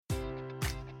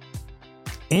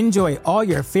Enjoy all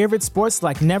your favorite sports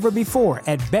like never before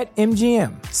at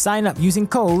BetMGM. Sign up using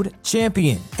code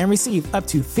CHAMPION and receive up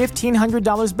to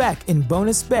 $1,500 back in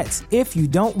bonus bets if you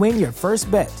don't win your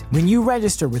first bet. When you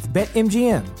register with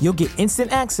BetMGM, you'll get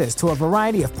instant access to a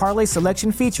variety of parlay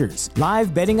selection features,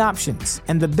 live betting options,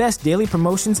 and the best daily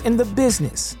promotions in the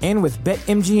business. And with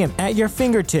BetMGM at your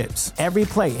fingertips, every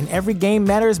play and every game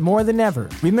matters more than ever.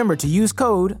 Remember to use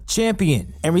code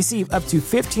CHAMPION and receive up to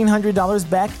 $1,500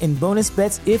 back in bonus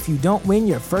bets if you don't win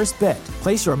your first bet.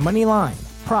 Place your money line,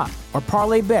 prop, or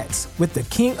parlay bets with the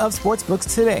king of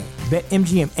sportsbooks today.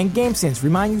 BetMGM and GameSense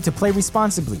remind you to play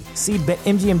responsibly. See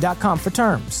BetMGM.com for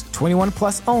terms. 21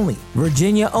 plus only.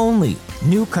 Virginia only.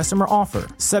 New customer offer.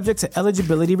 Subject to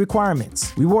eligibility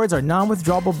requirements. Rewards are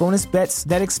non-withdrawable bonus bets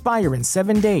that expire in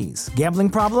 7 days. Gambling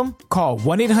problem? Call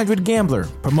 1-800-GAMBLER.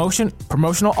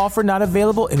 Promotional offer not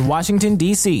available in Washington,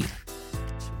 D.C.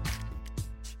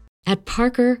 At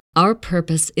Parker, our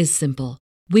purpose is simple.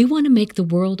 We want to make the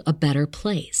world a better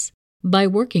place by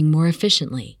working more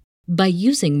efficiently, by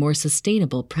using more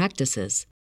sustainable practices,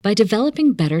 by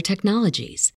developing better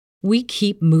technologies. We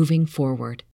keep moving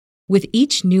forward. With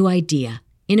each new idea,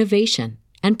 innovation,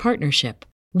 and partnership,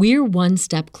 we're one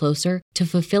step closer to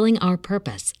fulfilling our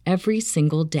purpose every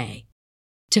single day.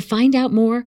 To find out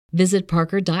more, visit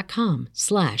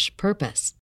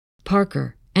parker.com/purpose.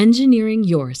 Parker, engineering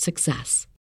your success.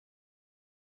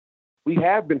 We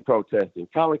have been protesting.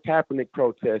 Colin Kaepernick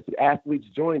protested. Athletes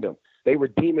joined him. They were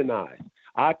demonized.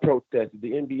 I protested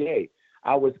the NBA.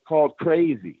 I was called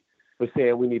crazy for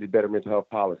saying we needed better mental health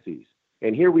policies.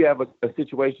 And here we have a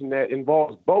situation that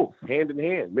involves both, hand in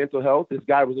hand. Mental health, this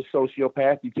guy was a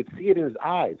sociopath. You could see it in his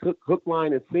eyes, hook,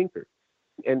 line, and sinker.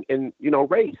 And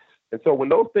race. And so when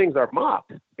those things are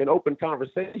mocked in open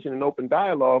conversation and open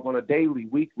dialogue on a daily,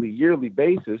 weekly, yearly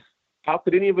basis, how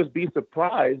could any of us be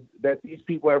surprised that these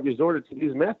people have resorted to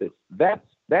these methods?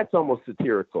 That's almost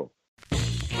satirical.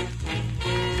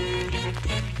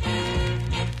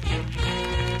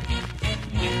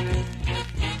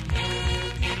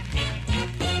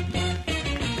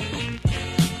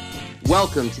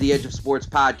 Welcome to the Edge of Sports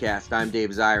podcast. I'm Dave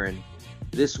Zirin.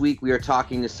 This week we are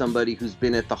talking to somebody who's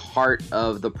been at the heart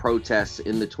of the protests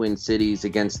in the Twin Cities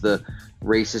against the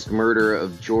racist murder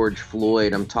of George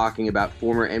Floyd. I'm talking about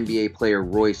former NBA player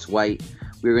Royce White.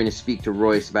 We're going to speak to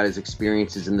Royce about his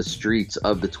experiences in the streets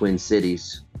of the Twin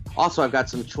Cities. Also, I've got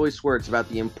some choice words about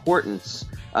the importance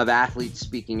of athletes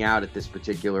speaking out at this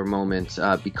particular moment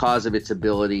because of its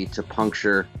ability to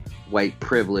puncture white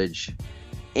privilege.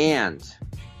 And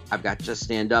I've got Just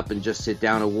Stand Up and Just Sit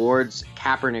Down awards,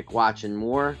 Kaepernick Watch, and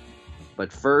more.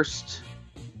 But first,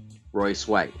 Royce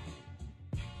White.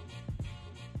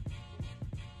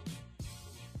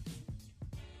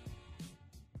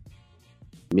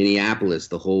 Minneapolis,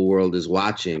 the whole world is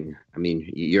watching. I mean,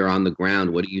 you're on the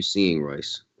ground. What are you seeing,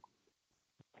 Royce?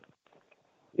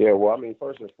 Yeah, well, I mean,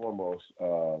 first and foremost,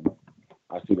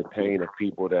 I see the pain of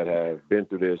people that have been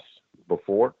through this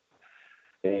before.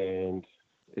 And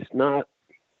it's not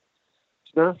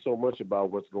so much about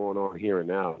what's going on here and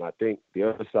now. And I think the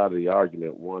other side of the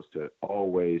argument wants to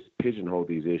always pigeonhole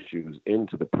these issues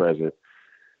into the present,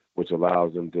 which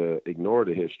allows them to ignore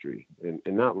the history. And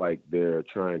not like they're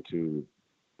trying to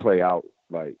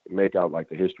make out like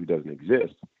the history doesn't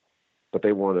exist, but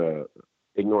they want to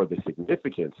ignore the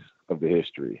significance of the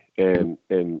history. And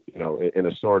in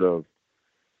a sort of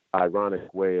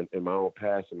ironic way, in my own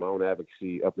past and my own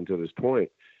advocacy up until this point,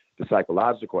 the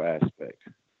psychological aspect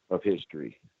of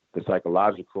history, the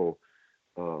psychological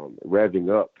revving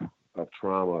up of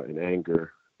trauma and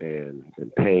anger and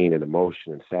pain and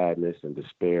emotion and sadness and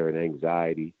despair and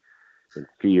anxiety and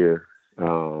fear.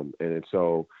 And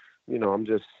so, I'm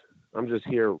just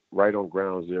here right on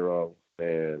ground zero,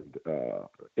 and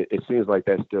it seems like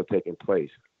that's still taking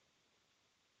place.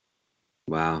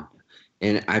 Wow.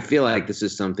 And I feel like this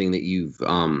is something that you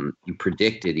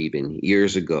predicted even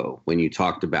years ago when you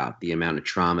talked about the amount of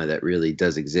trauma that really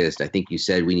does exist. I think you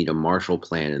said we need a Marshall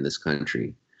Plan in this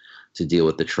country to deal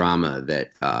with the trauma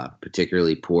that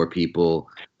particularly poor people,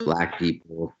 Black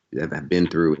people have been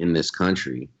through in this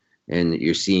country. And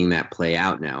you're seeing that play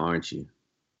out now, aren't you?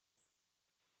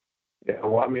 Yeah,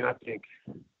 well, I mean, I think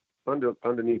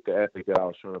underneath the ethic that I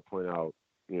was trying to point out,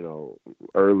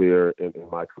 earlier in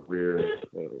my career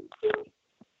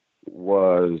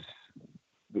was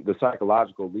the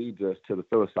psychological leads us to the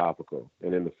philosophical.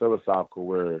 And in the philosophical,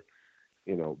 we're,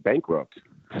 bankrupt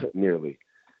nearly.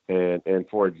 And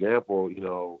for example,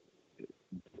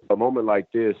 a moment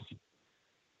like this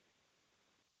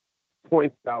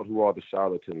points out who all the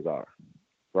charlatans are,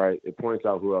 right? It points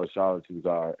out who all the charlatans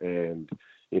are. And,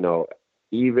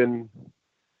 even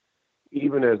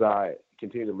even as I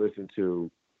continue to listen to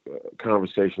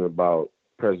conversation about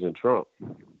President Trump,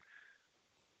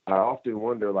 I often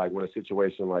wonder, like, when a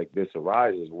situation like this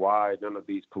arises, why none of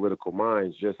these political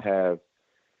minds just have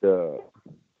the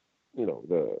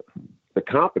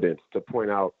competence to point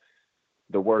out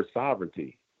the word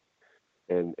sovereignty,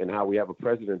 and how we have a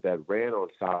president that ran on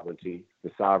sovereignty,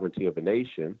 the sovereignty of a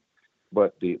nation,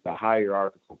 but the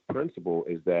hierarchical principle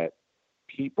is that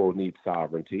people need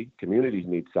sovereignty, communities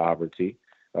need sovereignty,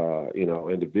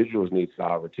 individuals need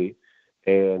sovereignty,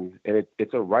 and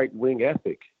it's a right-wing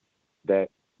ethic that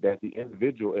the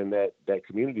individual and that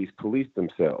communities police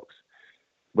themselves.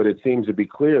 But it seems to be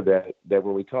clear that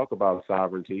when we talk about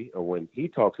sovereignty, or when he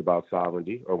talks about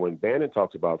sovereignty, or when Bannon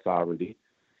talks about sovereignty,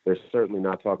 they're certainly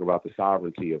not talking about the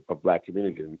sovereignty of Black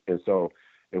communities. And so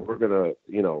if we're going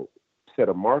to, set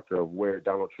a marker of where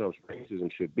Donald Trump's racism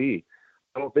should be,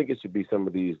 I don't think it should be some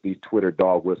of these Twitter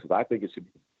dog whistles. I think it should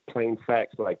be plain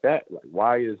facts like that. Like,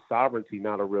 why is sovereignty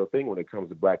not a real thing when it comes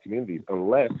to Black communities,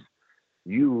 unless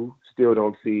you still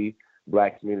don't see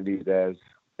Black communities as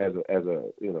a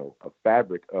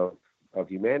fabric of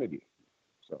humanity?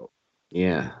 So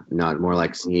Yeah, not more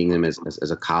like seeing them as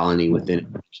a colony within it,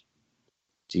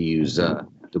 to use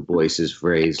Du Bois's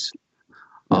phrase.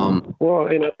 Well,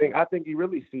 and I think he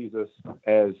really sees us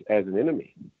as an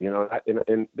enemy,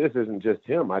 and this isn't just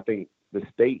him. I think the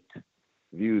state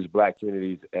views Black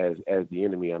communities as the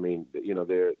enemy. I mean,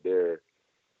 they're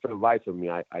for the life of me,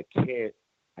 I can't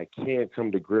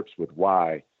come to grips with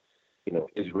why,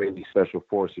 Israeli special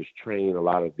forces train a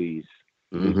lot of these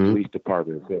police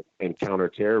departments and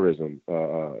counterterrorism,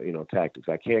 tactics.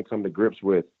 I can't come to grips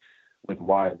with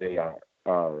why they are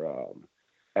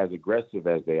as aggressive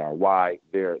as they are, why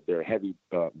they're heavy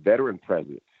veteran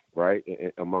presence, right,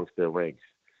 amongst their ranks,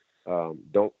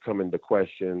 don't come into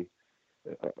question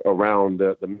around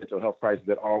the mental health crisis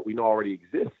that we know already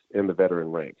exists in the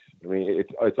veteran ranks. I mean,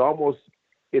 it's almost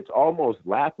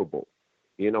laughable,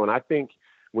 and I think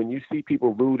when you see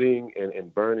people looting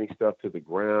and burning stuff to the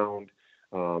ground,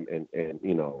 and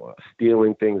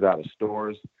stealing things out of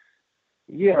stores,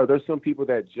 yeah, there's some people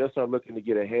that just are looking to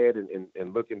get ahead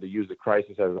and looking to use the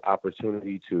crisis as an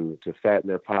opportunity to fatten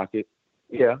their pocket.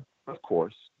 Yeah, of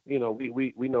course. We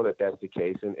know that that's the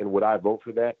case. And would I vote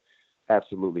for that?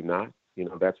 Absolutely not.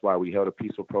 That's why we held a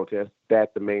peaceful protest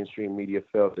that the mainstream media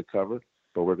failed to cover,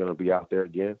 but we're going to be out there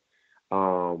again.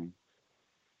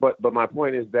 But my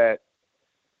point is that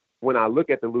when I look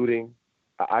at the looting,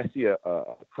 I see a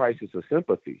crisis of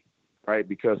sympathy. Right,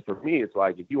 because for me, it's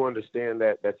like, if you understand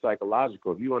that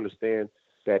psychological, if you understand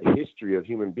that history of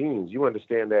human beings, you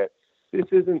understand that this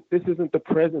isn't the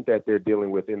present that they're dealing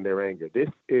with in their anger. This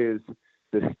is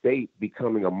the state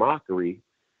becoming a mockery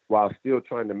while still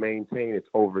trying to maintain its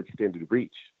overextended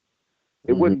reach.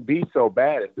 It wouldn't be so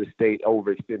bad if the state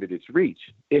overextended its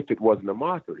reach if it wasn't a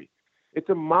mockery. It's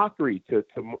a mockery to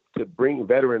bring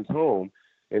veterans home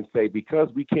and say, because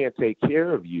we can't take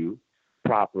care of you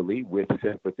properly, with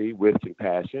sympathy, with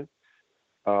compassion,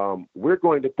 we're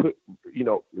going to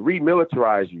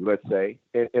remilitarize you, let's say,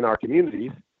 in our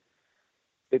communities.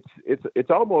 It's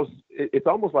almost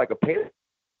like a panic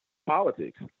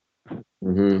politics.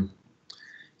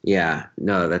 Yeah,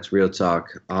 no, that's real talk.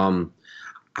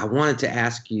 I wanted to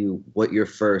ask you what your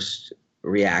first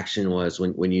reaction was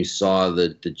when you saw the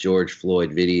George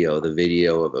Floyd video, the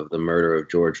video of the murder of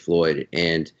George Floyd,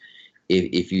 and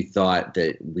if you thought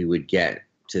that we would get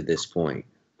to this point.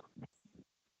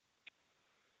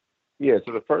 Yeah,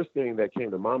 so the first thing that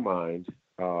came to my mind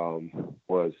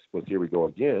was here we go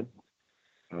again.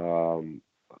 I'm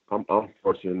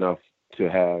fortunate enough to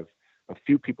have a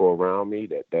few people around me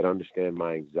that understand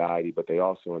my anxiety, but they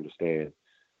also understand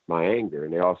my anger,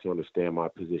 and they also understand my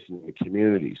position in the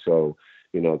community. So,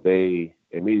 they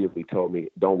immediately told me,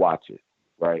 don't watch it,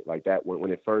 right? Like that,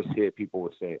 when it first hit, people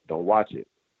were saying, don't watch it.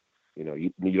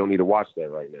 You don't need to watch that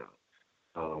right now.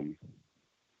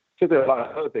 Because there are a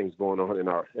lot of other things going on in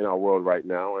our world right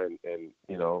now, and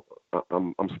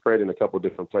I'm spread in a couple of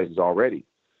different places already,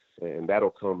 and that'll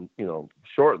come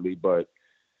shortly. But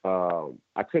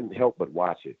I couldn't help but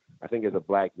watch it. I think as a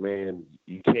Black man,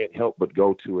 you can't help but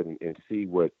go to it and see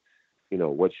what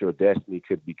your destiny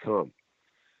could become.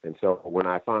 And so when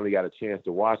I finally got a chance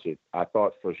to watch it, I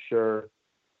thought for sure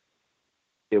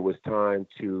it was time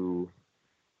to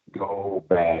go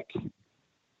back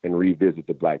and revisit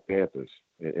the Black Panthers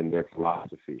and their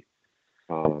philosophy,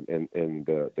 and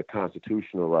the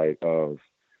constitutional right of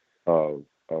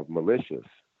militias.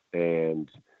 And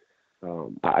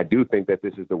I do think that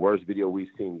this is the worst video we've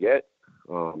seen yet.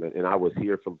 And I was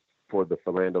here for the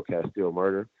Philando Castile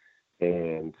murder,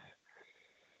 and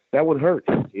that would hurt.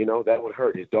 That would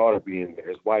hurt. His daughter being there,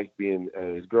 his wife being,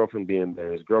 his girlfriend being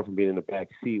there, his girlfriend being in the back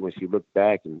seat when she looked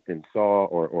back and saw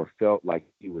or felt like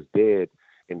he was dead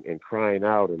and crying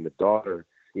out, and the daughter,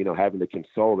 having to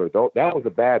console her. That was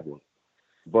a bad one.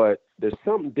 But there's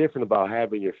something different about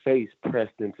having your face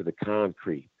pressed into the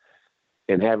concrete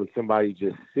and having somebody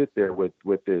just sit there with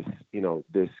this,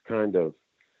 this kind of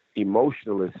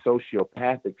emotionalist,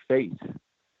 sociopathic face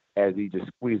as he just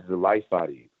squeezes the life out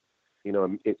of you.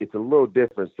 It's a little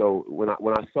different. So when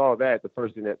I saw that, the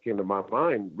first thing that came to my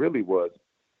mind really was,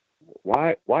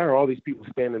 why are all these people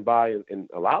standing by and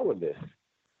allowing this?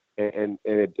 And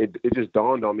it just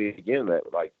dawned on me again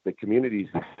that, like, the communities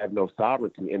have no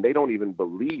sovereignty, and they don't even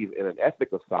believe in an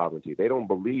ethic of sovereignty. They don't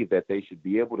believe that they should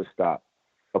be able to stop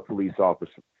a police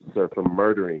officer from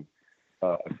murdering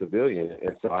a civilian.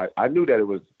 And so I knew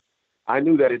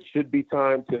that it should be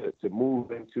time to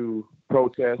move into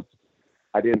protest.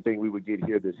 I didn't think we would get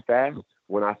here this fast.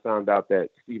 When I found out that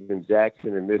Stephen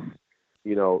Jackson and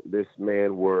this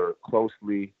man were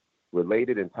closely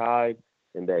related and tied,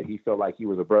 and that he felt like he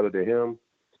was a brother to him,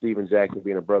 Stephen Jackson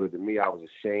being a brother to me, I was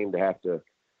ashamed to have to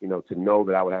know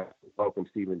that I would have to welcome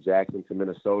Stephen Jackson to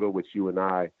Minnesota, which you and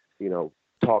I,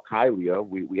 talk highly of.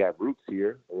 We have roots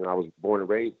here. I was born and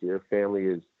raised here. Family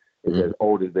is as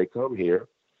old as they come here.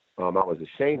 I was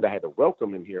ashamed I had to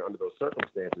welcome him here under those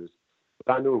circumstances,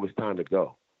 but I knew it was time to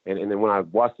go. And then when I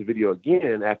watched the video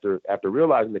again, after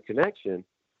realizing the connection,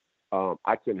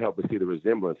 I couldn't help but see the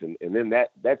resemblance. And then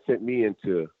that sent me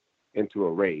into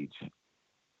a rage.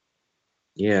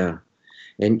 Yeah.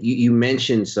 And you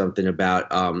mentioned something about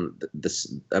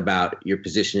about your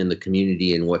position in the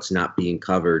community and what's not being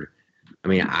covered. I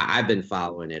mean, I've been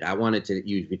following it. I wanted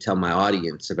you to tell my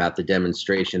audience about the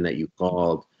demonstration that you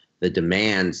called, the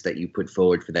demands that you put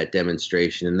forward for that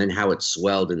demonstration, and then how it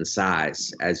swelled in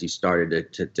size as you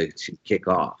started to kick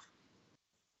off.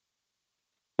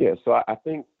 Yeah, so I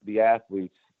think the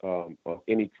athletes of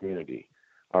any community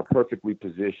are perfectly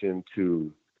positioned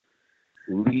to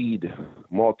lead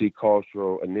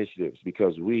multicultural initiatives,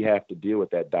 because we have to deal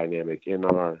with that dynamic in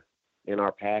our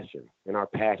passion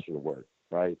work,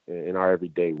 right? In our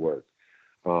everyday work,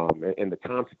 and the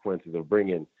consequences of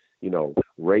bringing,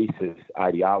 racist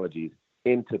ideologies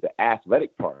into the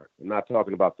athletic part. I'm not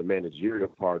talking about the managerial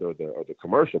part or the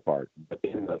commercial part, but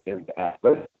in the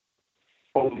athletic,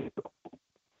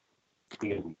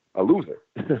 being a loser,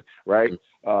 right?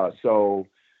 So,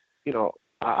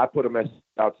 I put a message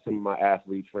out to some of my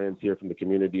athlete friends here from the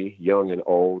community, young and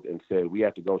old, and said, we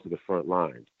have to go to the front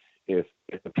lines. If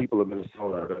the people of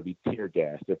Minnesota are going to be tear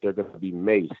gassed, if they're going to be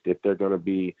maced, if they're going to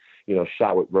be,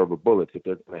 shot with rubber bullets, if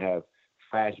they're going to have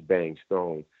flashbangs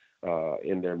thrown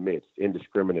in their midst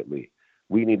indiscriminately,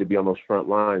 we need to be on those front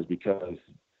lines, because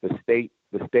the state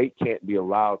can't be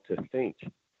allowed to think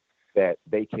that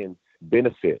they can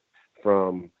benefit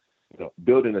from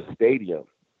building a stadium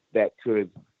that could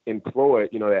employ,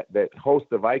 that host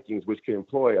the Vikings, which could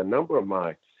employ a number of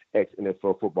my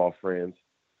ex-NFL football friends,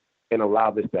 and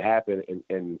allow this to happen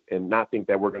and not think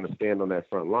that we're going to stand on that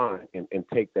front line and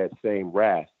take that same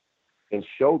wrath and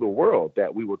show the world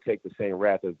that we will take the same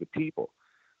wrath as the people.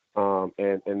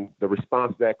 And the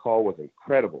response to that call was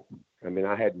incredible. I mean,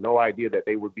 I had no idea that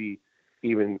they would be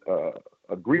even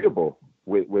agreeable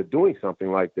with doing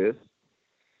something like this.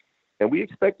 And we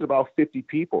expected about 50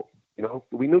 people.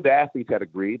 We knew the athletes had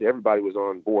agreed. Everybody was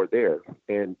on board there.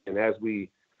 And as we,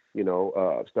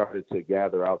 started to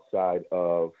gather outside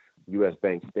of U.S.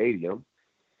 Bank Stadium,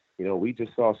 we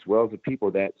just saw swells of people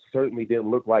that certainly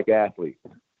didn't look like athletes,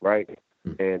 right?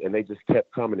 And they just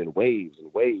kept coming in waves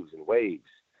and waves and waves.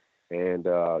 And,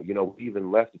 we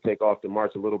even left to take off the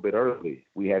march a little bit early.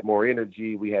 We had more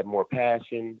energy. We had more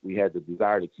passion. We had the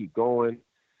desire to keep going.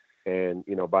 And,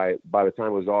 by the time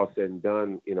it was all said and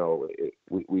done,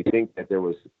 we think that there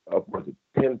was upwards of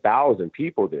 10,000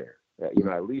 people there,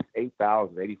 at least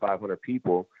 8,000, 8,500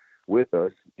 people with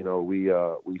us.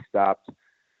 We stopped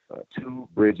two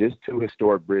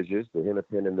historic bridges, the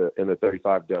Hennepin and the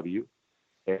 35W,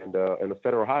 and the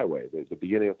Federal Highway, the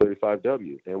beginning of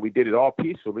 35W. And we did it all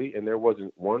peacefully, and there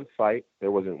wasn't one fight,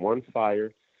 there wasn't one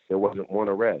fire, there wasn't one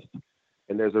arrest.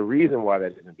 And there's a reason why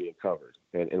that isn't being covered.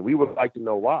 And we would like to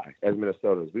know why, as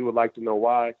Minnesotans. We would like to know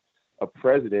why a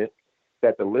president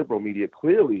that the liberal media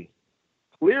clearly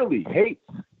hates,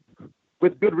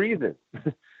 with good reason,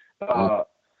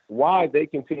 why they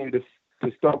continue to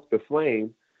stoke the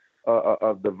flame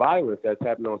of the violence that's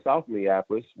happening on South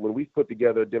Minneapolis, when we've put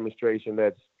together a demonstration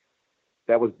that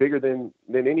was bigger than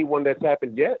anyone that's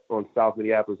happened yet on South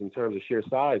Minneapolis in terms of sheer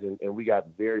size, and we got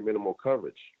very minimal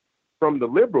coverage from the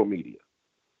liberal media.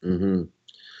 Mm-hmm.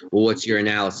 Well, what's your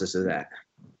analysis of that?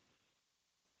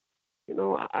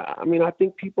 I mean, I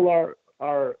think people are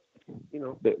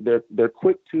they're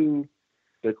quick to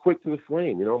the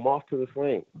flame, moth to the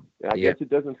flame. I guess it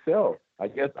doesn't sell. I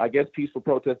guess peaceful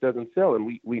protest doesn't sell,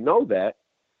 and we know that.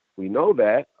 We know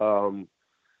that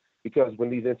because when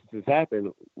these instances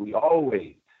happen, we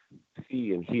always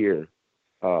see and hear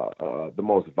the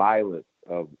most violent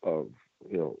of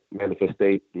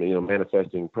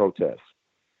manifesting protests.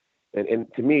 And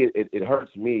to me, it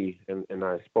hurts me, and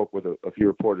I spoke with a few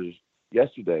reporters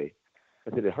yesterday.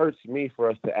 I said, it hurts me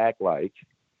for us to act like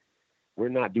we're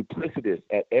not duplicitous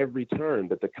at every turn,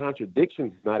 that the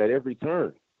contradiction's not at every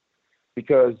turn.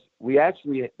 Because we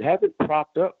actually haven't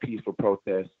propped up peaceful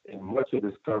protests in much of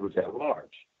this coverage at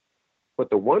large. But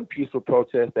the one peaceful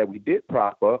protest that we did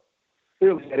prop up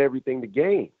clearly had everything to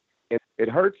gain. And it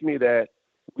hurts me that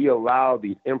we allow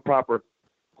these improper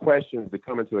questions to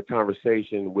come into the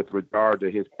conversation with regard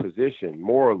to his position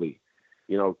morally.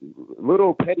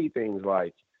 Little petty things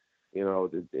like,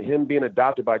 him being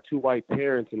adopted by two white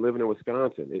parents and living in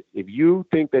Wisconsin. If you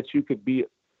think that you could be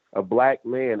a black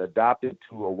man adopted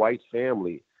to a white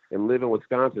family and live in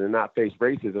Wisconsin and not face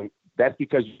racism, that's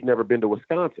because you've never been to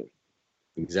Wisconsin.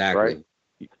 Exactly.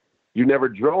 Right? You never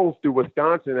drove through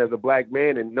Wisconsin as a black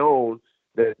man and known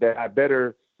that I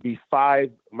better be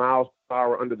 5 miles per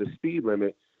hour under the speed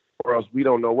limit, or else we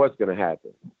don't know what's going to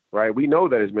happen. Right? We know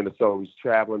that as Minnesotans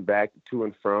traveling back to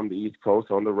and from the East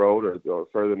Coast on the road or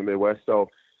further in the Midwest. So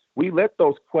we let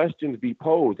those questions be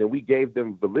posed and we gave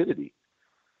them validity.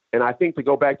 And I think to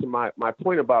go back to my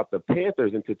point about the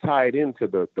Panthers and to tie it into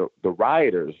the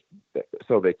rioters,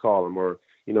 so they call them, or,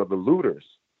 the looters,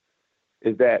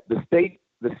 is that the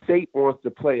state wants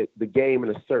to play the game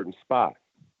in a certain spot.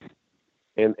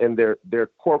 And their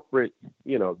corporate,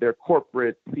 their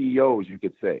corporate CEOs, you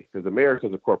could say, because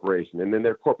America's a corporation, and then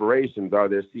their corporations are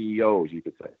their CEOs, you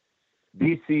could say.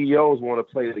 These CEOs want to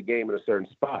play the game in a certain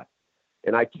spot.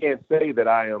 And I can't say that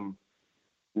I am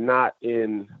not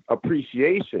in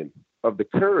appreciation of the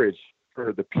courage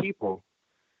for the people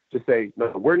to say,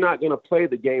 no, we're not going to play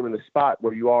the game in the spot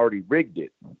where you already rigged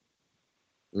it.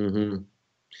 Mm-hmm.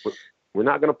 We're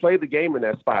not going to play the game in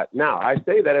that spot. Now, I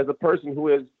say that as a person who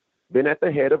has been at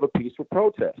the head of a peaceful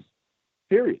protest,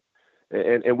 period.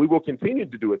 And we will continue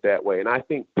to do it that way. And I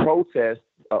think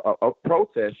a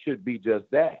protest should be just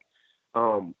that.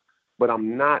 But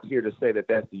I'm not here to say that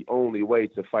that's the only way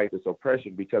to fight this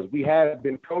oppression, because we have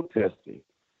been protesting.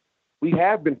 We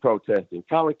have been protesting.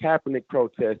 Colin Kaepernick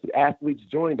protested. Athletes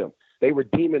joined him. They were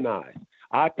demonized.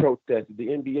 I protested the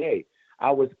NBA.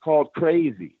 I was called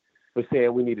crazy for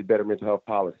saying we needed better mental health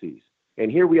policies. And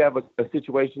here we have a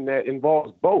situation that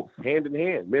involves both, hand in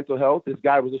hand. Mental health, this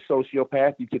guy was a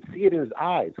sociopath. You could see it in his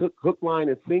eyes, hook, line,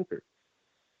 and sinker,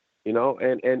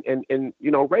 and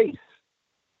race.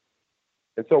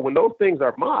 And so when those things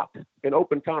are mocked in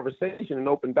open conversation and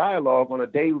open dialogue on a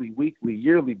daily, weekly,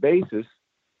 yearly basis,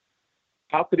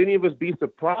 how could any of us be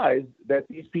surprised that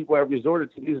these people have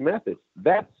resorted to these methods?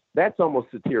 That's almost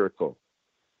satirical.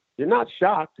 You're not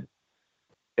shocked.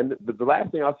 And the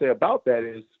last thing I'll say about that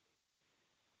is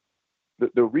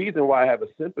the reason why I have a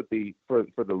sympathy for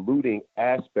the looting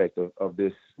aspect of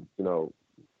this,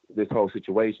 this whole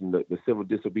situation, the civil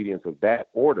disobedience of that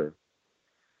order,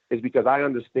 is because I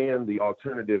understand the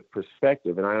alternative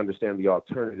perspective and I understand the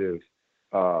alternative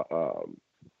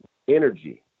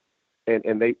energy.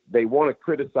 And they want to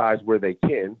criticize where they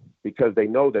can, because they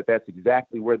know that that's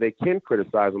exactly where they can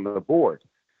criticize on the board.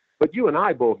 But you and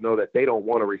I both know that they don't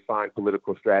want to refine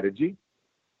political strategy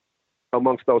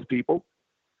amongst those people,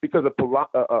 because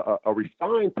a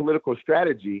refined political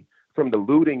strategy from the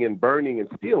looting and burning and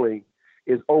stealing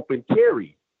is open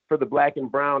carry for the Black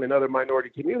and brown and other minority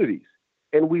communities.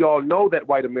 And we all know that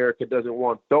white America doesn't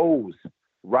want those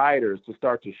rioters to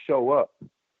start to show up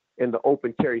in the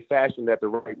open carry fashion that the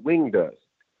right wing does.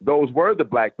 Those were the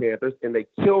Black Panthers, and they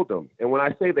killed them. And when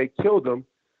I say they killed them,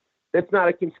 that's not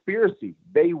a conspiracy.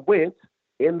 They went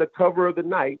in the cover of the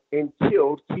night and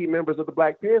killed key members of the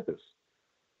Black Panthers.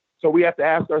 So we have to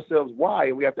ask ourselves why,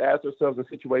 and we have to ask ourselves in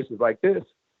situations like this,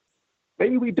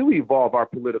 maybe we do evolve our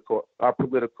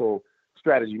political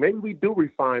strategy. Maybe we do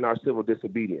refine our civil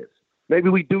disobedience. Maybe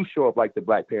we do show up like the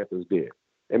Black Panthers did.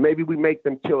 And maybe we make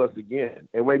them kill us again.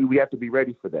 And maybe we have to be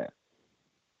ready for that.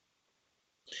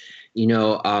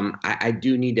 I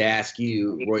do need to ask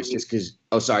you, Royce, just because,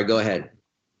 sorry, go ahead.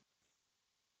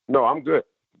 No, I'm good.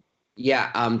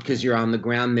 Yeah, because you're on the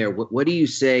ground there. What do you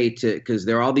say to, because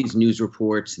there are all these news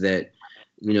reports that,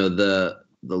 the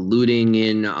looting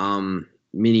in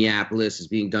Minneapolis is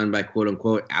being done by quote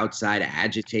unquote outside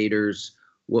agitators.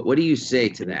 What do you say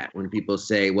to that when people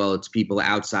say, well, it's people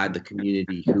outside the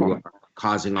community who are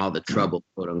causing all the trouble,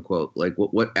 quote unquote? Like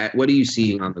what are you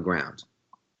seeing on the ground?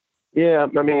 Yeah,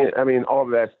 I mean, all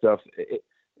of that stuff.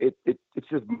 It's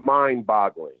just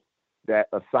mind-boggling that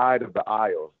a side of the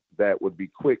aisle that would be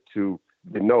quick to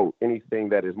denote anything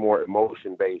that is more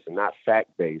emotion-based and not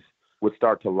fact-based would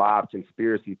start to lob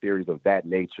conspiracy theories of that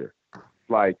nature.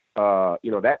 Like,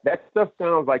 that stuff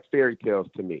sounds like fairy tales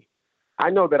to me. I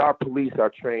know that our police are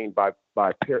trained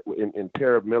in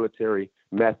paramilitary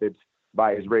methods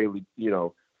by Israeli,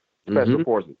 special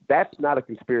forces. That's not a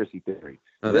conspiracy theory.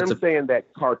 Them saying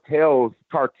that cartels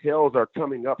are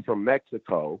coming up from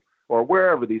Mexico or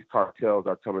wherever these cartels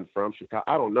are coming from, Chicago,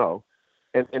 I don't know.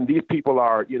 And these people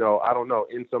are, I don't know,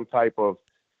 in some type of,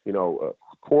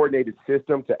 coordinated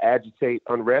system to agitate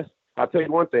unrest. I'll tell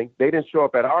you one thing, they didn't show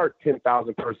up at our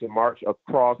 10,000 person march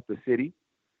across the city.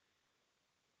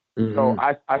 Mm-hmm. So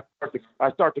I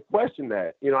start to question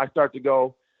that. I start to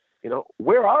go,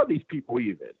 where are these people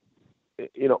even?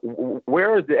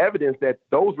 Where is the evidence that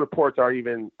those reports are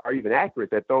even accurate,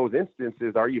 that those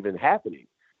instances are even happening?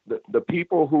 The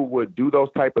people who would do those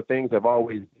type of things have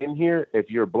always been here. If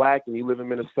you're Black and you live in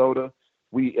Minnesota,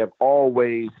 we have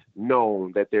always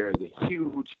known that there is a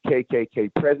huge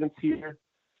KKK presence here.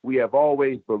 We have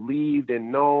always believed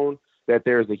and known that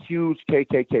there is a huge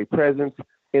KKK presence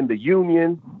in the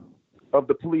union of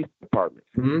the police department.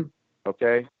 Mm-hmm.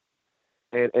 Okay.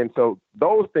 And so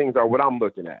those things are what I'm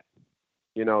looking at.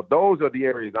 Those are the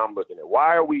areas I'm looking at.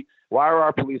 Why are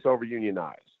our police over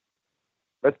unionized?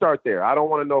 Let's start there. I don't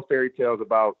want to know fairy tales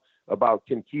about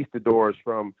conquistadors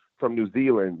from New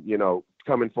Zealand,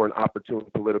 coming for an opportune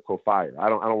political fire. I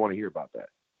don't want to hear about that.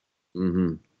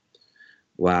 Mm-hmm.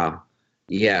 Wow.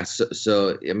 Yeah.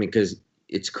 So I mean, because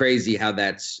it's crazy how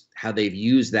they've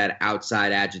used that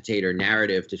outside agitator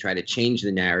narrative to try to change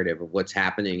the narrative of what's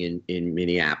happening in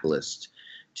Minneapolis,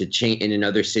 to change in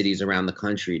other cities around the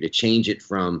country, to change it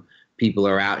from people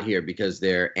are out here because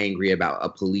they're angry about a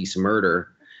police murder,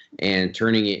 and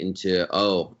turning it into,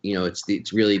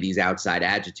 it's really these outside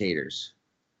agitators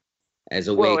as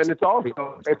a way. Well, and it's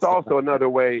also another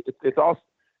way. It's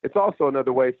also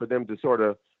another way for them to sort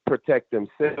of protect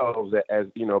themselves as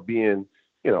being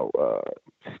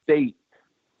state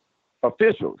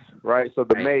officials, right? So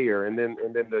the mayor and then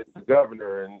the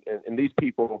governor and these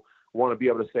people want to be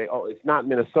able to say, oh, it's not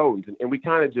Minnesotans. And we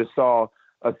kind of just saw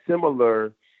a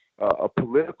similar a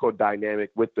political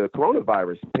dynamic with the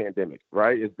coronavirus pandemic,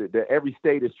 right? Is that every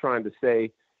state is trying to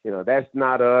say, that's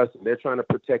not us, and they're trying to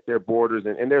protect their borders.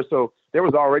 And there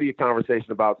was already a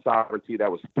conversation about sovereignty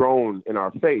that was thrown in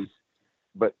our face.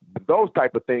 But those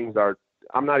type of things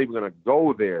I'm not even going to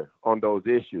go there on those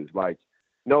issues. Like,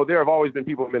 no, there have always been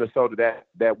people in Minnesota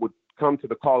that would come to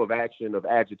the call of action of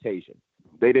agitation.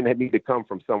 They didn't need to come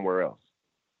from somewhere else.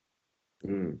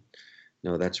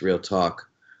 No, that's real talk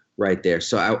right there.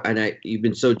 So you've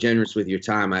been so generous with your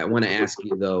time. I want to ask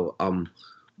you though,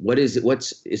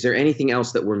 is there anything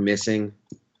else that we're missing?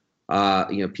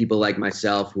 People like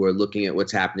myself who are looking at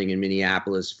what's happening in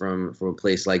Minneapolis from a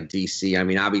place like DC. I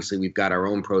mean, obviously we've got our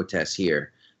own protests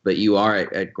here, but you are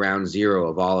at ground zero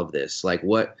of all of this. Like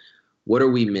what are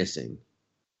we missing?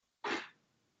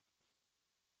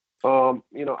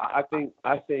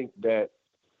 I think that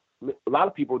a lot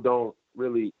of people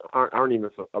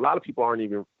aren't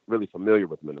even really familiar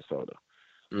with Minnesota,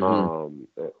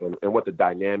 mm-hmm. and what the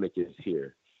dynamic is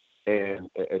here. And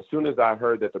as soon as I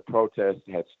heard that the protest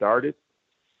had started,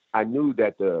 I knew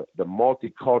that the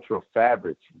multicultural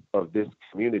fabric of this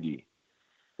community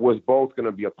was both going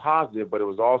to be a positive, but it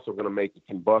was also going to make it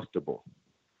combustible.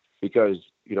 Because,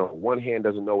 one hand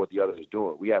doesn't know what the other is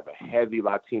doing. We have a heavy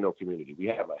Latino community. We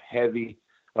have a heavy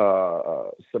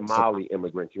Somali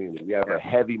immigrant community. We have a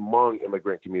heavy Hmong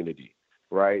immigrant community,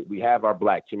 right? We have our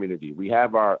Black community. We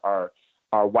have our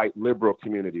white liberal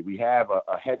community. We have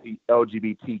a heavy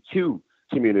LGBTQ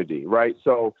community, right?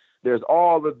 So there's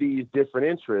all of these different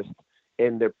interests,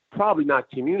 and they're probably not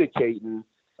communicating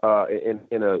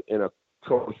in a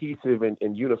cohesive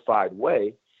and unified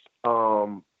way.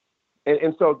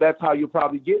 And so that's how you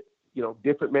probably get,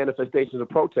 different manifestations of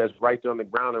protest right there on the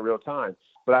ground in real time.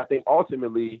 But I think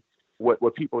ultimately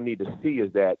what people need to see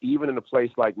is that even in a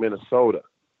place like Minnesota,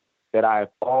 that I've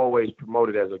always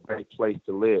promoted as a great place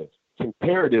to live,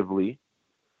 comparatively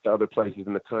to other places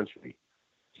in the country,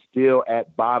 still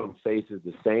at bottom faces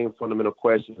the same fundamental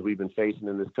questions we've been facing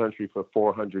in this country for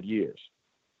 400 years.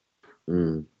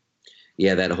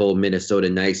 Yeah, that whole Minnesota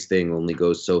nice thing only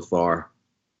goes so far.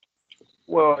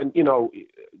 Well, and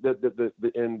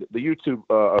the YouTube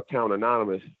account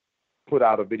Anonymous put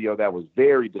out a video that was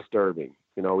very disturbing.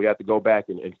 We had to go back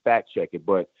and fact check it,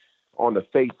 but on the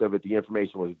face of it, the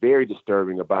information was very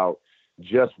disturbing about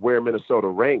just where Minnesota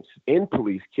ranks in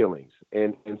police killings.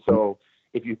 And so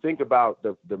if you think about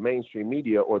the mainstream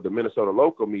media or the Minnesota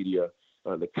local media,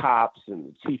 the cops and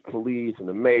the chief police and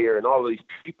the mayor and all of these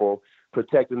people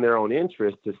protecting their own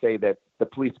interests to say that the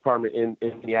police department in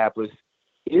Minneapolis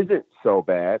isn't so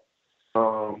bad,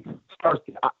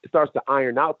 starts to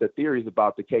iron out the theories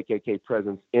about the KKK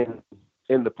presence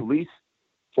in the police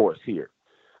force here.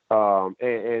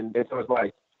 And so it's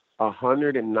like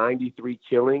 193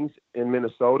 killings in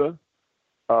Minnesota.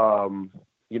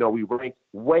 We rank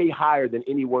way higher than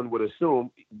anyone would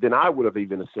assume, than I would have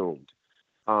even assumed.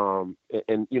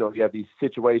 You have these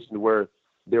situations where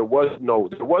there was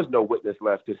no witness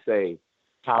left to say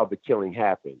how the killing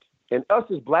happened. And us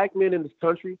as black men in this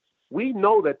country, we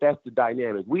know that that's the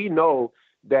dynamic. We know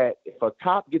that if a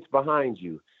cop gets behind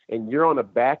you and you're on a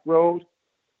back road,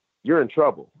 you're in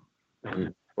trouble,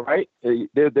 right?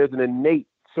 There's an innate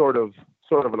sort of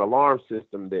an alarm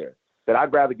system there that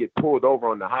I'd rather get pulled over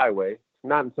on the highway,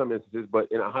 not in some instances,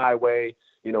 but in a highway,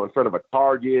 in front of a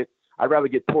Target. I'd rather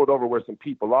get pulled over where some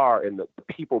people are, and the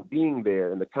people being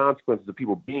there and the consequences of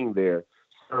people being there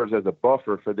serves as a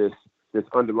buffer for this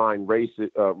underlying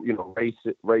racist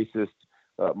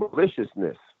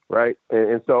maliciousness, right?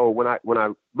 And so when I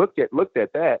looked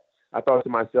at that, I thought to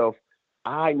myself,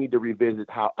 I need to revisit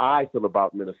how I feel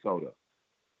about Minnesota.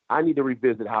 I need to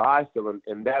revisit how I feel,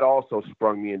 and that also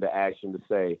sprung me into action to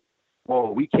say,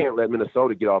 well, we can't let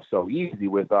Minnesota get off so easy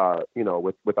with our,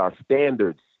 with our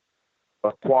standards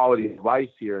of quality of life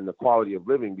here and the quality of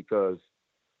living, because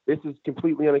this is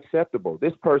completely unacceptable.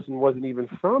 This person wasn't even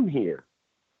from here.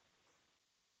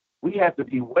 We have to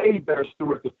be way better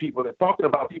stewards of people. They're talking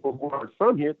about people who aren't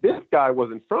from here. This guy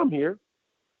wasn't from here,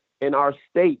 and our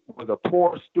state was a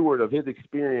poor steward of his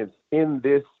experience in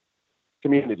this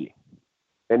community.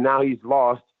 And now he's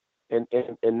lost, and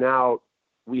now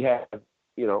we have,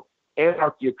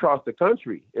 anarchy across the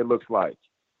country, it looks like.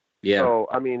 Yeah. So,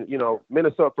 I mean,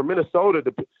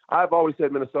 Minnesota, I've always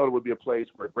said Minnesota would be a place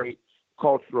where great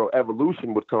cultural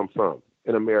evolution would come from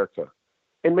in America.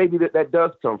 And maybe that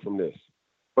does come from this.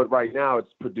 But right now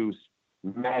it's produced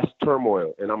mass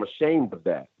turmoil, and I'm ashamed of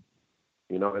that.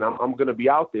 And I'm going to be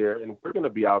out there, and we're going to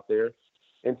be out there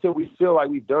until we feel like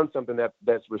we've done something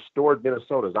that's restored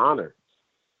Minnesota's honor.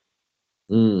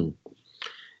 And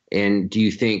do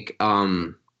you think,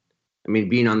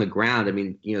 being on the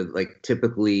ground,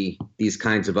 typically these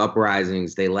kinds of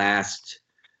uprisings, they last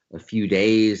a few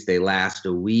days, they last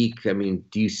a week.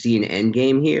 Do you see an end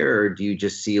game here, or do you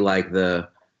just see like the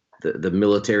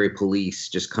military police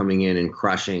just coming in and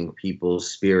crushing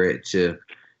people's spirit to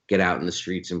get out in the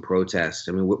streets and protest?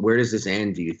 Where does this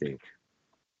end, do you think?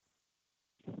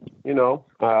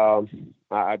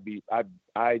 I'd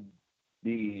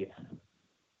be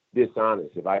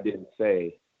dishonest if I didn't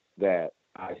say that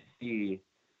I see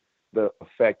the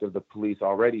effect of the police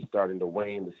already starting to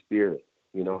wane the spirit,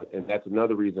 and that's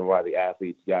another reason why the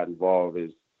athletes got involved,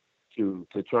 is to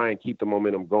try and keep the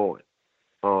momentum going.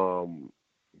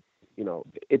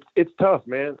 It's tough,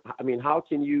 man. How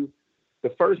can you,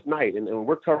 the first night, and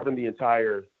we're covering the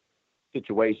entire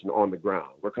situation on the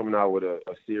ground. We're coming out with a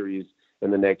series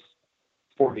in the next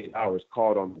 48 hours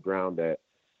called On the Ground that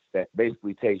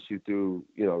basically takes you through,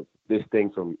 this thing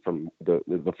from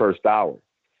the first hour.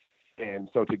 And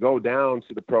so to go down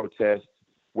to the protests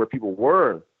where people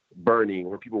were burning,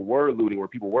 where people were looting, where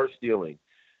people were stealing,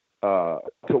 to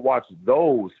watch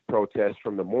those protests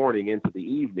from the morning into the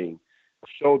evening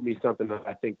showed me something that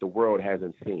I think the world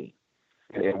hasn't seen.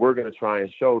 And we're going to try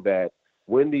and show that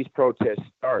when these protests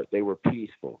start, they were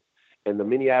peaceful. And the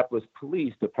Minneapolis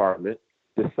Police Department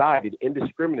decided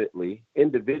indiscriminately,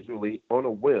 individually, on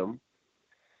a whim,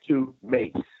 to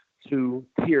mace, to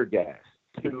tear gas,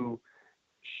 to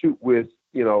shoot with,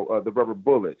 the rubber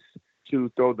bullets,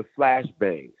 to throw the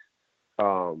flashbangs,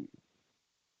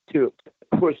 to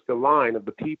push the line of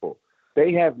the people.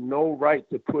 They have no right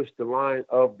to push the line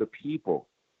of the people.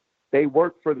 They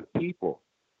work for the people.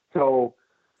 So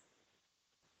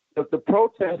the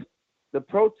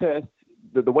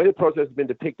way the protest has been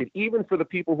depicted, even for the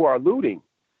people who are looting,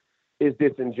 is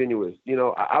disingenuous.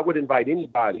 I would invite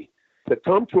anybody to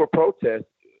come to a protest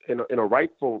in a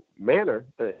rightful manner,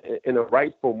 in a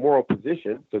rightful moral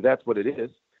position, because that's what it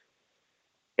is,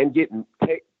 and get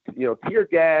tear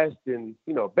gassed and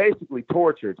basically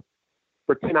tortured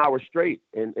for 10 hours straight,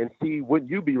 and see, would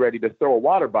you be ready to throw a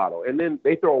water bottle? And then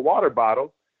they throw a water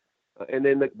bottle, and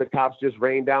then the cops just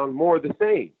rain down more of the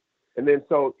same. And then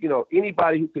so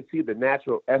anybody who could see the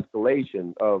natural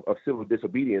escalation of civil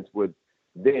disobedience would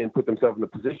then put themselves in a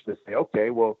position to say, okay,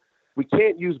 well, we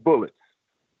can't use bullets.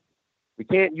 We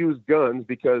can't use guns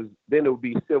because then it would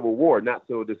be civil war, not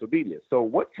civil disobedience. So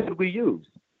what could we use?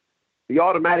 The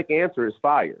automatic answer is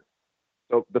fire.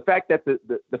 So the fact that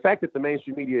the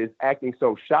mainstream media is acting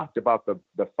so shocked about the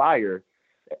fire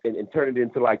and turning it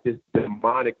into like this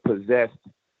demonic possessed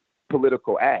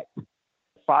political act.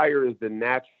 Fire is the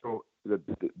natural,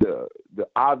 the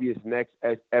obvious next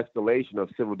escalation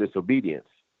of civil disobedience,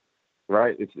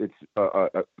 right? It's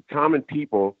a common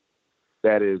people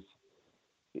that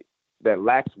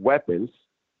lacks weapons.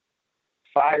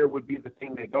 Fire would be the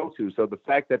thing they go to. So the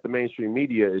fact that the mainstream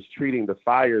media is treating the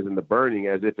fires and the burning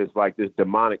as if it's like this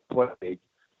demonic plague,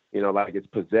 like it's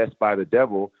possessed by the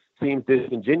devil, seems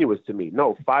disingenuous to me.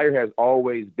 No, fire has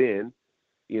always been,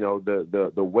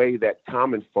 the way that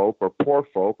common folk or poor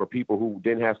folk or people who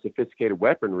didn't have sophisticated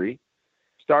weaponry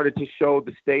started to show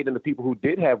the state and the people who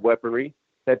did have weaponry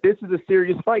that this is a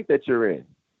serious fight that you're in,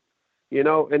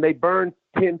 and they burned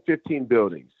 10, 15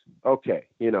 buildings. Okay,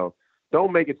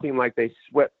 don't make it seem like they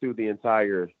swept through the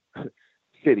entire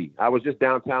city. I was just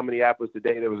downtown Minneapolis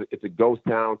today. It's a ghost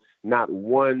town. Not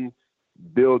one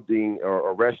building or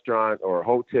a restaurant or a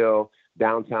hotel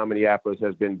downtown Minneapolis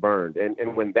has been burned.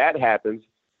 And when that happens,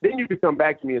 then you can come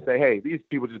back to me and say, hey, these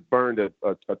people just burned a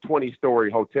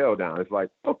 20-story hotel down. It's like,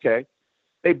 okay,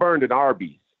 they burned an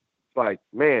Arby's. It's like,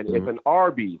 man, if an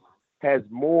Arby's has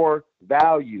more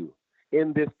value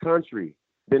in this country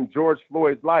than George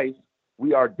Floyd's life,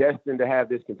 we are destined to have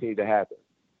this continue to happen.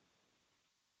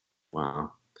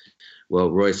 Wow.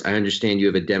 Well, Royce, I understand you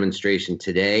have a demonstration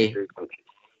today.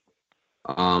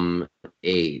 The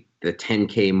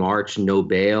 10K march, no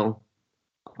bail,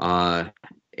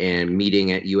 and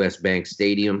meeting at US Bank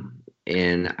Stadium.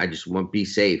 And I just want to be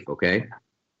safe, okay?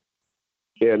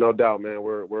 Yeah, no doubt, man.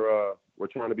 We're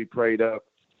trying to be prayed up.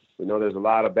 We know there's a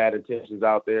lot of bad intentions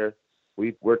out there.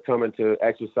 We're coming to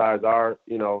exercise our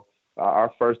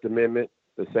First Amendment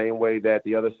the same way that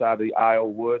the other side of the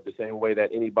aisle would, the same way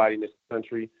that anybody in this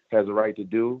country has a right to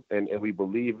do. And we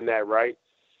believe in that right.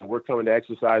 And we're coming to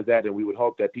exercise that. And we would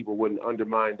hope that people wouldn't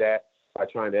undermine that by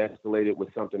trying to escalate it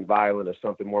with something violent or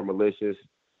something more malicious.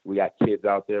 We got kids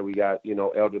out there. We got,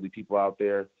 elderly people out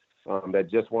there that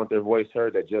just want their voice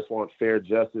heard, that just want fair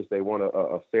justice. They want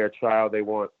a fair trial. They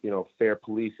want, fair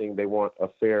policing. They want a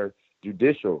fair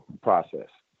judicial process.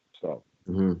 So.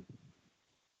 Mm-hmm.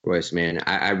 Royce, man,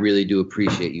 I really do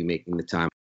appreciate you making the time.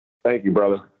 Thank you,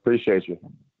 brother. Appreciate you.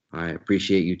 I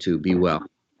appreciate you too. Be well.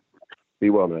 Be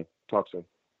well, man. Talk soon.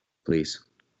 Please.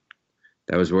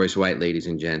 That was Royce White, ladies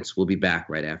and gents. We'll be back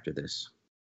right after this.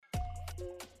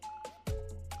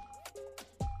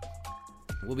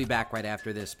 We'll be back right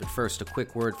after this, but first, a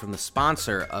quick word from the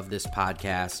sponsor of this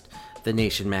podcast, The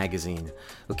Nation magazine.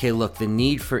 Okay, look, the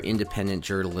need for independent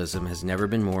journalism has never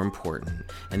been more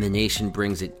important, and The Nation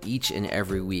brings it each and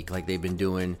every week like they've been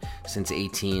doing since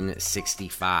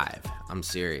 1865. I'm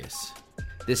serious.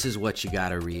 This is what you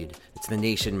gotta read. It's The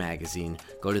Nation magazine.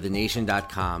 Go to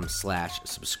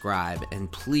thenation.com/subscribe,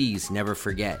 and please never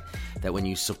forget that when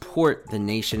you support The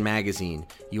Nation magazine,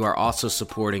 you are also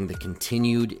supporting the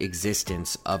continued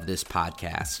existence of this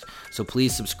podcast. So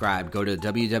please subscribe. Go to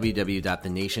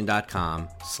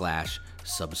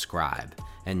www.thenation.com/subscribe.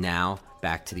 And now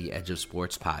back to the Edge of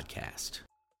Sports podcast.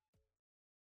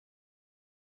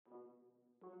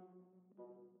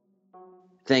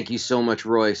 Thank you so much,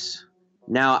 Royce.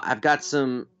 Now, I've got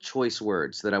some choice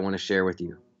words that I want to share with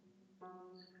you.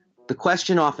 The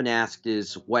question often asked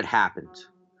is, what happened?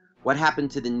 What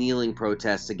happened to the kneeling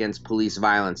protests against police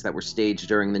violence that were staged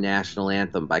during the national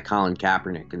anthem by Colin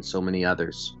Kaepernick and so many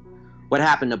others? What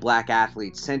happened to black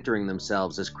athletes centering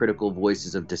themselves as critical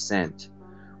voices of dissent?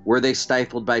 Were they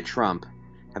stifled by Trump?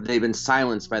 Have they been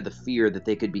silenced by the fear that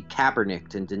they could be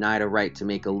Kaepernicked and denied a right to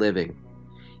make a living?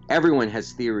 Everyone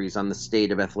has theories on the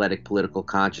state of athletic political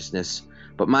consciousness,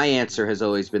 but my answer has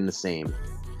always been the same.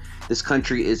 This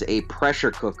country is a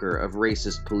pressure cooker of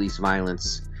racist police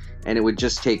violence, and it would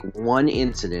just take one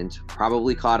incident,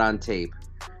 probably caught on tape,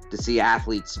 to see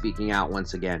athletes speaking out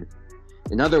once again.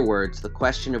 In other words, the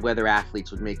question of whether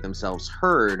athletes would make themselves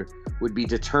heard would be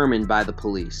determined by the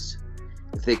police.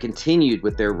 If they continued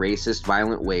with their racist,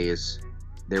 violent ways,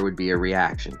 there would be a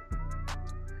reaction.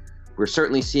 We're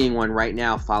certainly seeing one right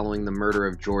now following the murder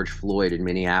of George Floyd in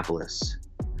Minneapolis.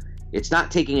 It's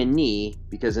not taking a knee,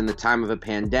 because in the time of a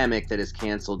pandemic that has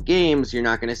canceled games, you're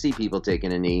not going to see people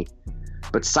taking a knee.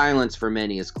 But silence for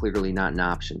many is clearly not an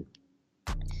option.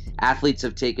 Athletes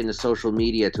have taken to social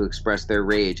media to express their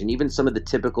rage, and even some of the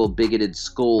typical bigoted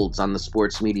scolds on the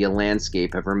sports media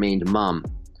landscape have remained mum.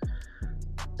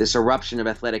 This eruption of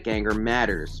athletic anger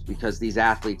matters because these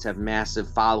athletes have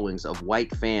massive followings of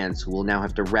white fans who will now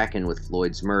have to reckon with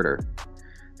Floyd's murder.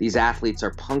 These athletes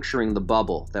are puncturing the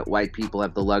bubble that white people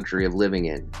have the luxury of living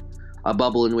in, a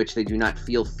bubble in which they do not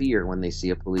feel fear when they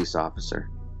see a police officer.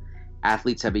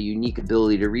 Athletes have a unique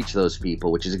ability to reach those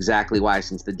people, which is exactly why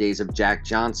since the days of Jack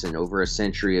Johnson over a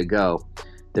century ago,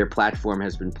 their platform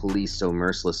has been policed so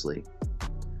mercilessly.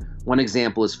 One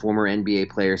example is former NBA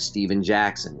player Steven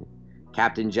Jackson.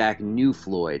 Captain Jack knew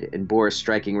Floyd and bore a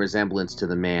striking resemblance to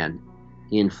the man.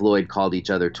 He and Floyd called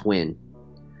each other twin.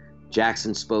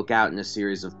 Jackson spoke out in a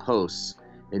series of posts,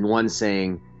 in one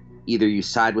saying, "Either you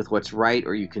side with what's right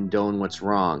or you condone what's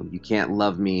wrong. You can't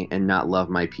love me and not love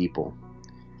my people."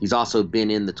 He's also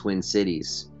been in the Twin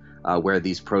Cities, where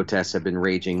these protests have been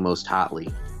raging most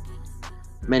hotly.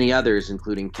 Many others,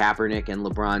 including Kaepernick and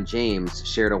LeBron James,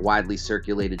 shared a widely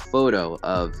circulated photo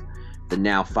of the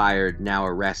now fired, now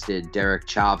arrested Derek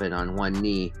Chauvin on one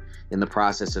knee in the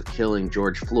process of killing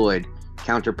George Floyd,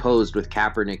 counterposed with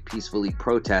Kaepernick peacefully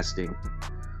protesting,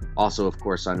 also of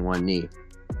course on one knee.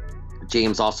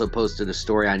 James also posted a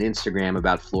story on Instagram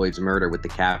about Floyd's murder with the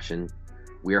caption,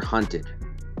 "We're hunted."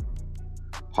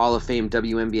 Hall of Fame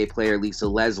WNBA player Lisa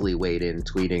Leslie weighed in,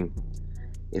 tweeting,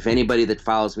 "If anybody that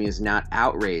follows me is not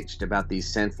outraged about these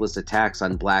senseless attacks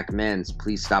on black men,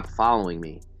 please stop following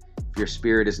me. If your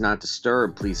spirit is not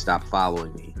disturbed, please stop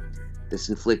following me. This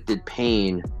inflicted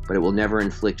pain, but it will never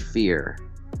inflict fear.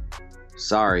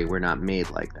 Sorry, we're not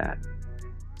made like that."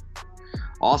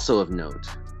 Also of note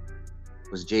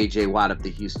was J.J. Watt of the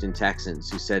Houston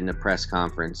Texans, who said in a press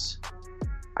conference,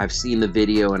 "I've seen the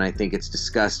video and I think it's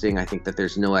disgusting. I think that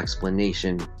there's no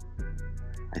explanation.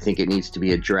 I think it needs to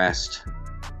be addressed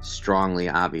strongly,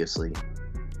 obviously."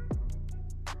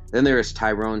 Then there is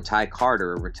Tyrone Ty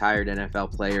Carter, a retired NFL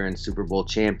player and Super Bowl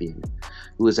champion,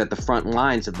 who was at the front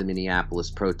lines of the Minneapolis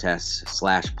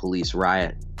protests/police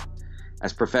riot.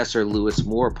 As Professor Lewis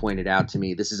Moore pointed out to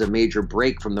me, this is a major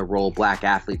break from the role black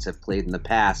athletes have played in the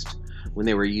past when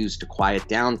they were used to quiet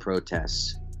down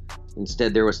protests.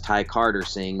 Instead, there was Ty Carter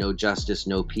saying, "No justice,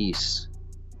 no peace."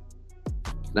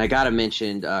 And I gotta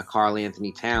mention Karl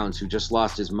Anthony Towns, who just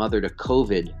lost his mother to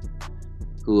COVID,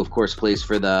 who of course plays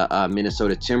for the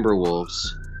Minnesota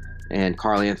Timberwolves, and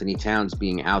Karl Anthony Towns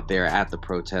being out there at the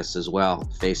protests as well,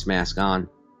 face mask on.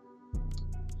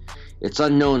 It's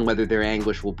unknown whether their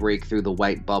anguish will break through the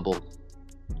white bubble.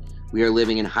 We are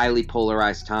living in highly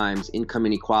polarized times. Income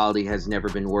inequality has never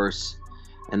been worse,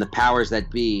 and the powers that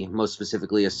be, most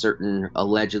specifically a certain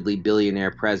allegedly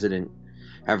billionaire president,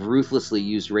 have ruthlessly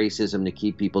used racism to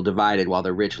keep people divided while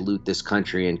the rich loot this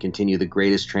country and continue the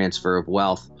greatest transfer of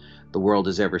wealth the world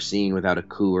has ever seen without a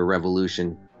coup or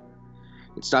revolution.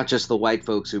 It's not just the white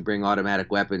folks who bring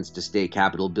automatic weapons to state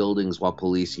capitol buildings while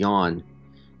police yawn.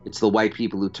 It's the white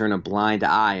people who turn a blind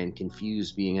eye and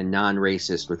confuse being a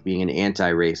non-racist with being an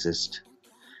anti-racist.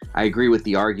 I agree with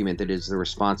the argument that it is the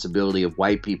responsibility of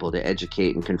white people to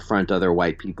educate and confront other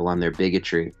white people on their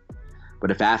bigotry.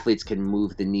 But if athletes can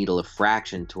move the needle a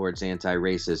fraction towards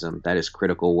anti-racism, that is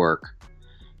critical work,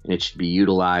 and it should be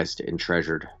utilized and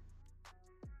treasured.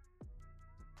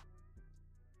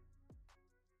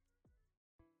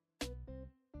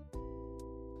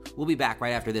 We'll be back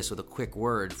right after this with a quick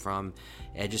word from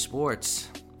Edge of Sports.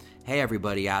 Hey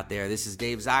everybody out there, this is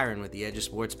Dave Zirin with the Edge of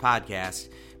Sports podcast.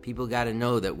 People got to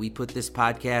know that we put this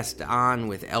podcast on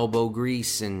with elbow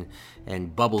grease and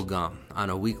bubble gum on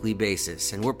a weekly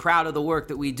basis. And we're proud of the work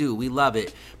that we do. We love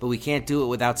it, but we can't do it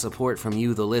without support from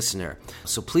you, the listener.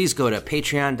 So please go to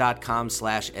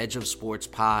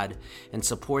patreon.com/edgeofsportspod and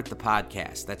support the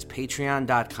podcast. That's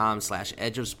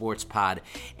patreon.com/edgeofsportspod.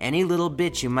 Any little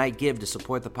bit you might give to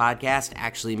support the podcast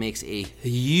actually makes a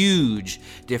huge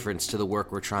difference to the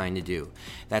work we're trying to do.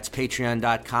 That's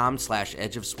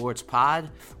patreon.com/edgeofsportspod.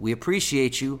 We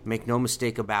appreciate you. Make no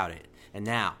mistake about it. And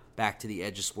now, back to the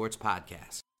Edge of Sports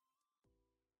podcast.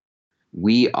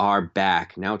 We are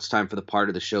back. Now it's time for the part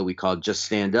of the show we call Just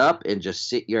Stand Up and Just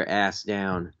Sit Your Ass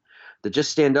Down. The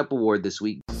Just Stand Up award this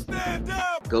week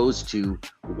goes to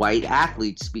white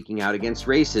athletes speaking out against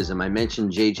racism. I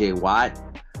mentioned J.J. Watt.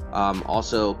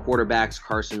 Also quarterbacks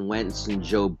Carson Wentz and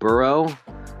Joe Burrow.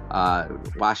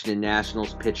 Washington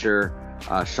Nationals pitcher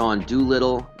Sean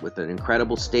Doolittle with an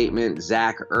incredible statement.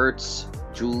 Zach Ertz,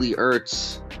 Julie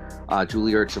Ertz.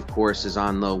 Julie Ertz, of course, is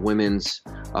on the women's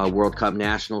World Cup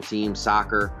national team,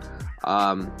 soccer.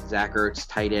 Zach Ertz,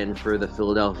 tight end for the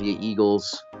Philadelphia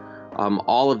Eagles.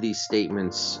 All of these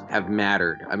statements have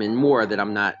mattered. I mean, more that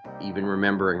I'm not even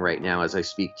remembering right now as I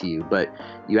speak to you. But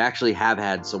you actually have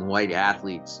had some white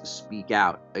athletes speak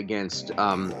out against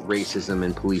racism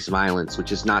and police violence,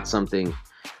 which is not something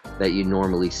that you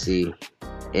normally see.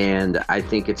 And I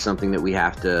think it's something that we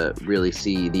have to really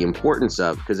see the importance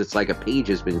of, because it's like a page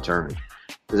has been turned.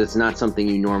 because it's not something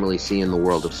you normally see in the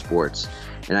world of sports.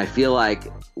 And I feel like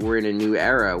we're in a new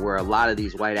era where a lot of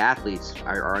these white athletes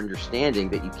are understanding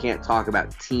that you can't talk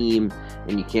about team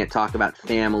and you can't talk about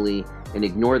family and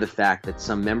ignore the fact that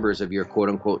some members of your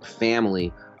quote-unquote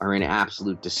family are in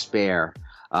absolute despair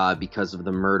because of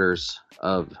the murders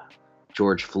of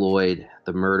George Floyd,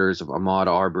 the murders of Ahmaud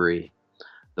Arbery,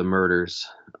 the murders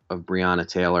of Breonna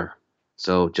Taylor.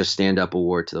 So just stand up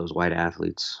award to those white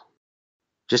athletes.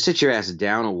 Just sit your ass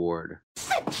down award.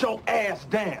 Sit your ass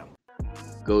down.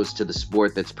 Goes to the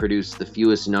sport that's produced the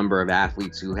fewest number of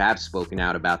athletes who have spoken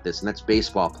out about this, and that's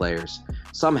baseball players.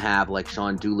 Some have, like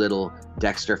Sean Doolittle,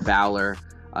 Dexter Fowler,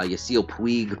 Yasiel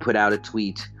Puig put out a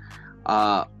tweet.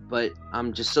 But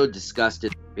I'm just so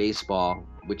disgusted with baseball,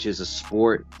 which is a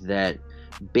sport that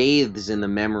bathes in the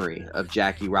memory of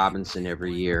Jackie Robinson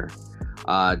every year,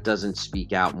 doesn't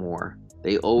speak out more.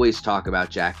 They always talk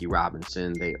about Jackie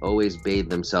Robinson. They always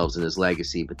bathe themselves in his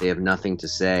legacy, but they have nothing to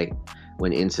say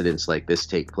when incidents like this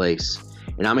take place.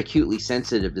 And I'm acutely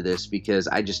sensitive to this because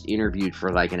I just interviewed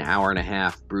for like an hour and a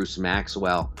half Bruce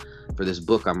Maxwell for this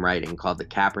book I'm writing called The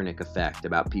Kaepernick Effect,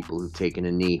 about people who've taken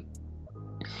a knee.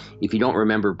 If you don't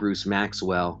remember Bruce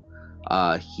Maxwell,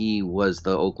 he was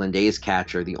the Oakland A's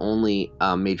catcher, the only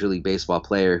Major League Baseball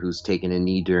player who's taken a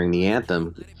knee during the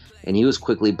anthem, and he was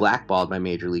quickly blackballed by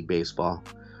Major League Baseball.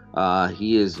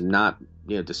 He is not,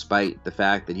 despite the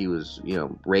fact that he was,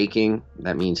 raking,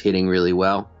 that means hitting really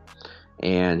well,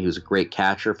 and he was a great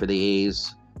catcher for the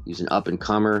A's. He was an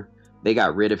up-and-comer. They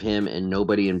got rid of him, and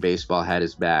nobody in baseball had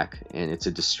his back, and it's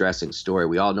a distressing story.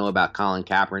 We all know about Colin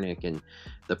Kaepernick and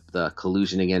the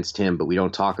collusion against him, but we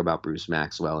don't talk about Bruce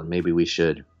Maxwell, and maybe we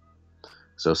should.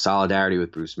 So solidarity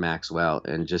with Bruce Maxwell,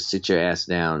 and just sit your ass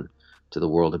down to the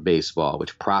world of baseball,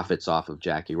 which profits off of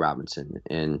Jackie Robinson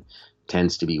and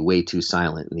tends to be way too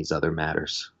silent in these other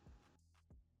matters.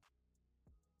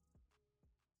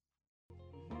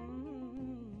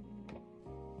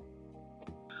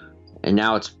 And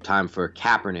now it's time for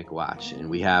Kaepernick Watch, and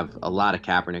we have a lot of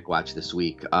Kaepernick Watch this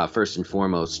week. First and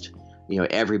foremost,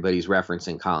 everybody's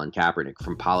referencing Colin Kaepernick,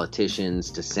 from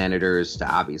politicians to senators to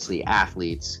obviously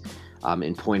athletes,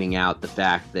 and pointing out the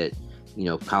fact that,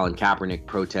 Colin Kaepernick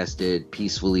protested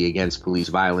peacefully against police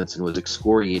violence and was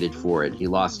excoriated for it. He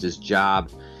lost his job.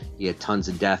 He had tons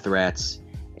of death threats,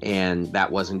 and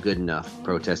that wasn't good enough,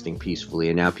 protesting peacefully.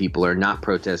 And now people are not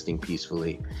protesting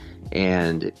peacefully.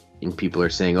 And people are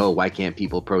saying, oh, why can't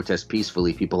people protest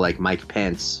peacefully? People like Mike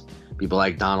Pence, people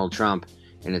like Donald Trump.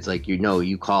 And it's like,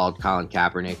 you called Colin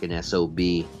Kaepernick an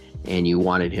SOB and you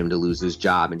wanted him to lose his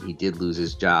job, and he did lose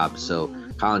his job. So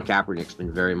Colin Kaepernick's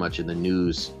been very much in the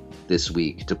news this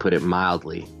week, to put it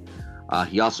mildly.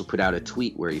 He also put out a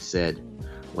tweet where he said,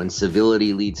 when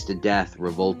civility leads to death,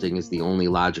 revolting is the only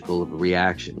logical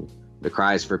reaction. The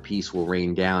cries for peace will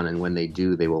rain down, and when they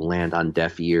do, they will land on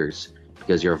deaf ears,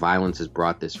 because your violence has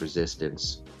brought this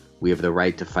resistance. We have the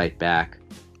right to fight back.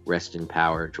 Rest in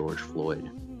power, George Floyd.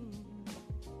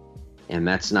 And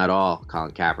that's not all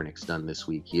Colin Kaepernick's done this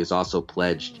week. He has also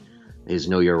pledged his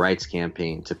Know Your Rights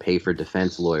campaign to pay for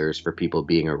defense lawyers for people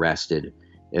being arrested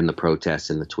in the protests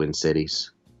in the Twin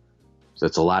Cities. So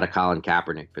it's a lot of Colin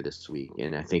Kaepernick for this week,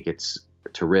 and I think it's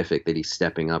terrific that he's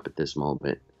stepping up at this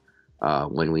moment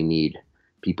when we need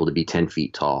people to be 10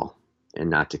 feet tall and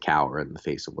not to cower in the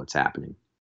face of what's happening.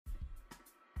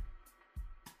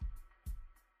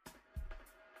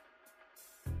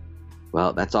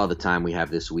 Well, that's all the time we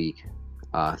have this week.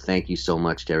 Thank you so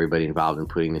much to everybody involved in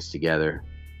putting this together.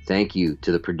 Thank you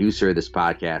to the producer of this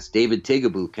podcast, David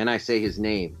Tigaboo. Can I say his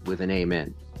name with an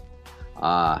amen?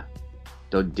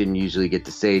 Didn't usually get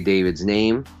to say David's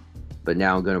name, but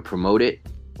now I'm going to promote it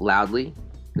loudly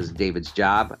because of David's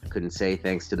job. I couldn't say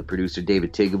thanks to the producer,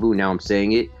 David Tigaboo. Now I'm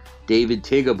saying it. David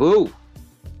Tigaboo,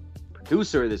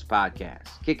 producer of this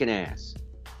podcast, kicking ass.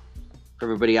 For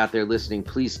everybody out there listening,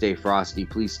 please stay frosty.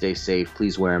 Please stay safe.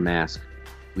 Please wear a mask.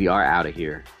 We are out of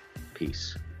here.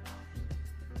 Peace.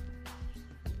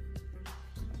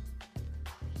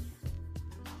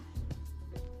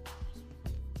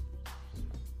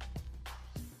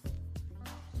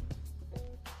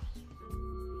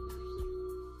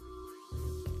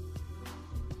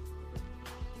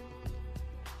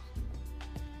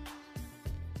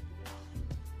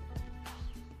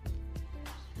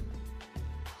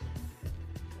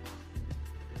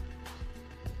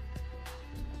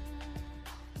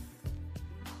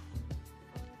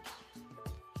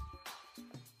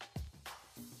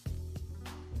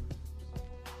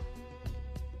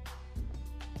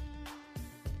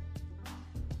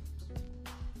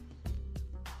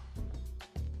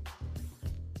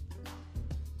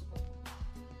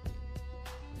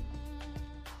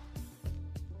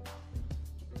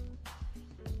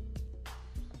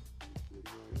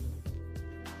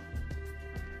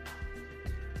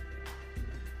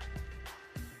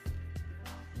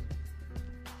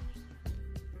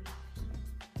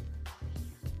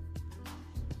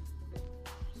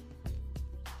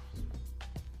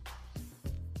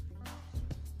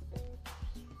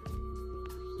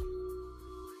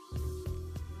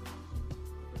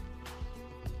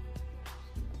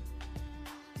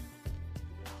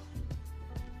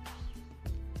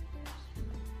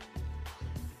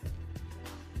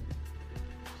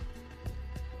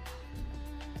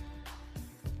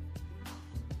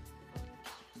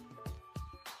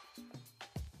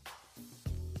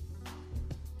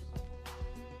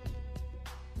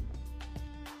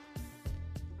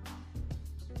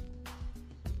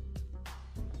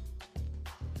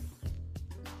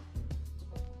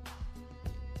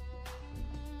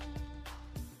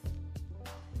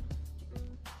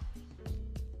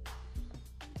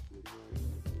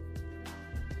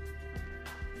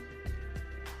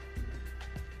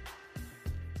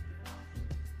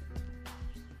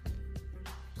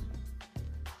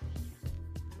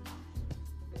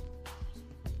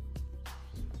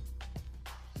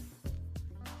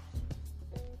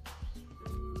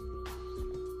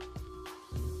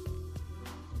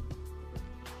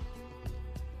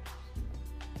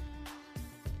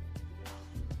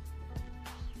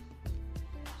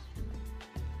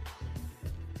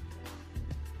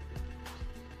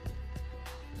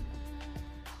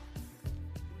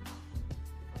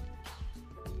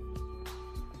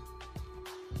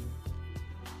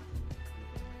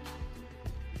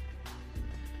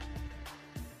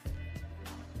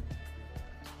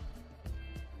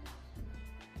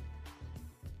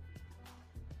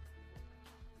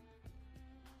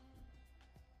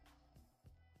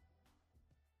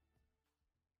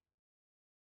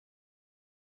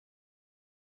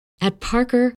 At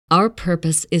Parker, our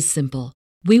purpose is simple.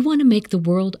 We want to make the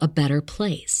world a better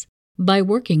place by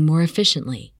working more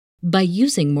efficiently, by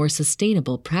using more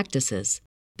sustainable practices,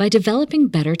 by developing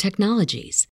better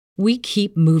technologies. We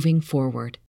keep moving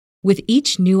forward. With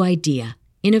each new idea,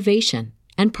 innovation,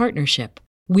 and partnership,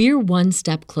 we're one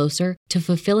step closer to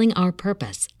fulfilling our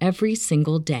purpose every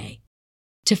single day.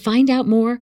 To find out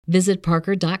more, visit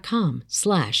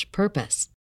parker.com/purpose.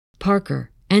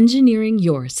 Parker, engineering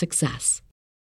your success.